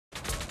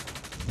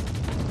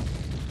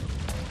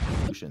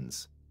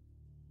solutions.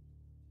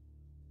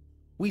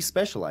 We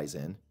specialize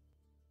in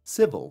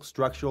civil,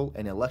 structural,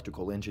 and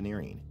electrical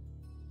engineering,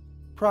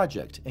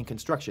 project and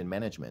construction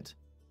management,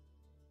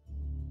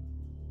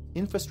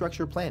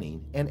 infrastructure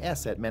planning and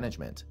asset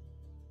management,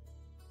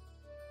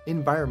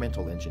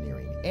 environmental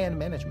engineering and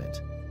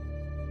management.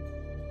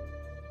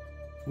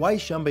 Why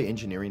Shumba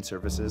Engineering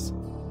Services?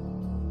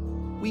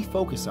 We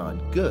focus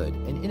on good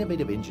and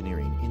innovative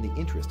engineering in the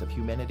interest of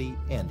humanity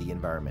and the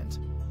environment.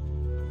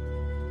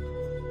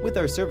 With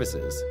our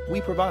services,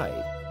 we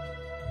provide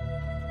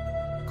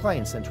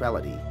client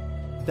centrality,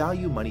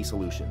 value money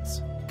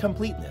solutions,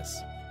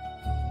 completeness.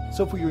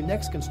 So for your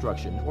next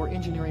construction or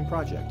engineering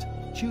project,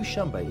 choose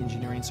Shumba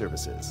Engineering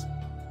Services.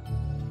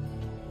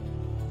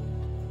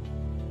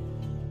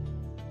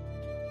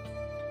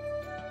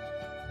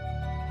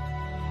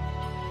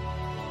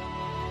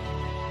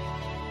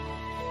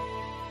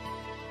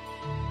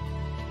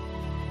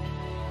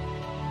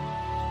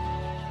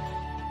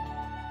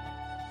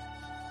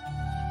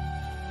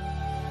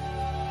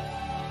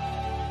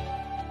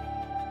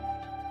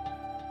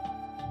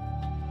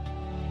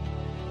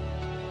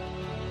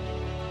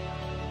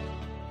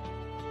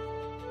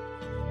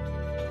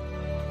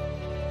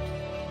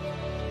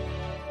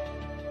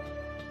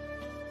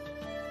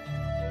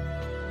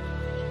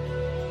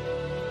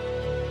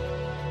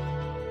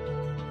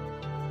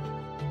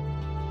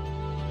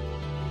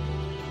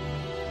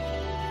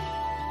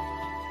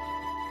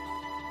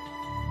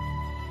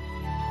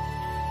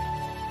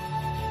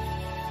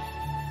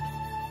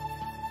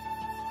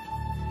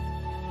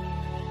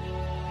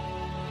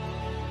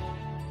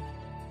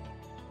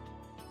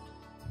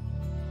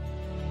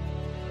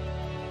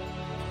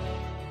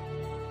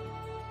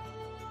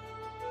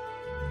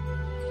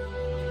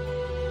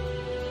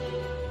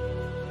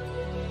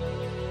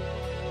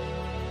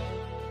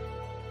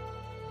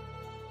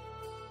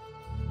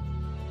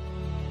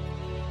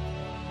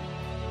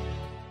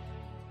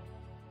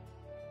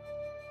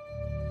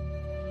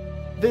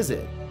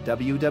 Visit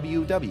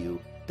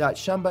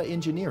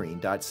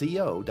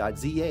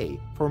www.shumbaengineering.co.za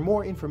for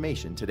more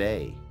information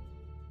today.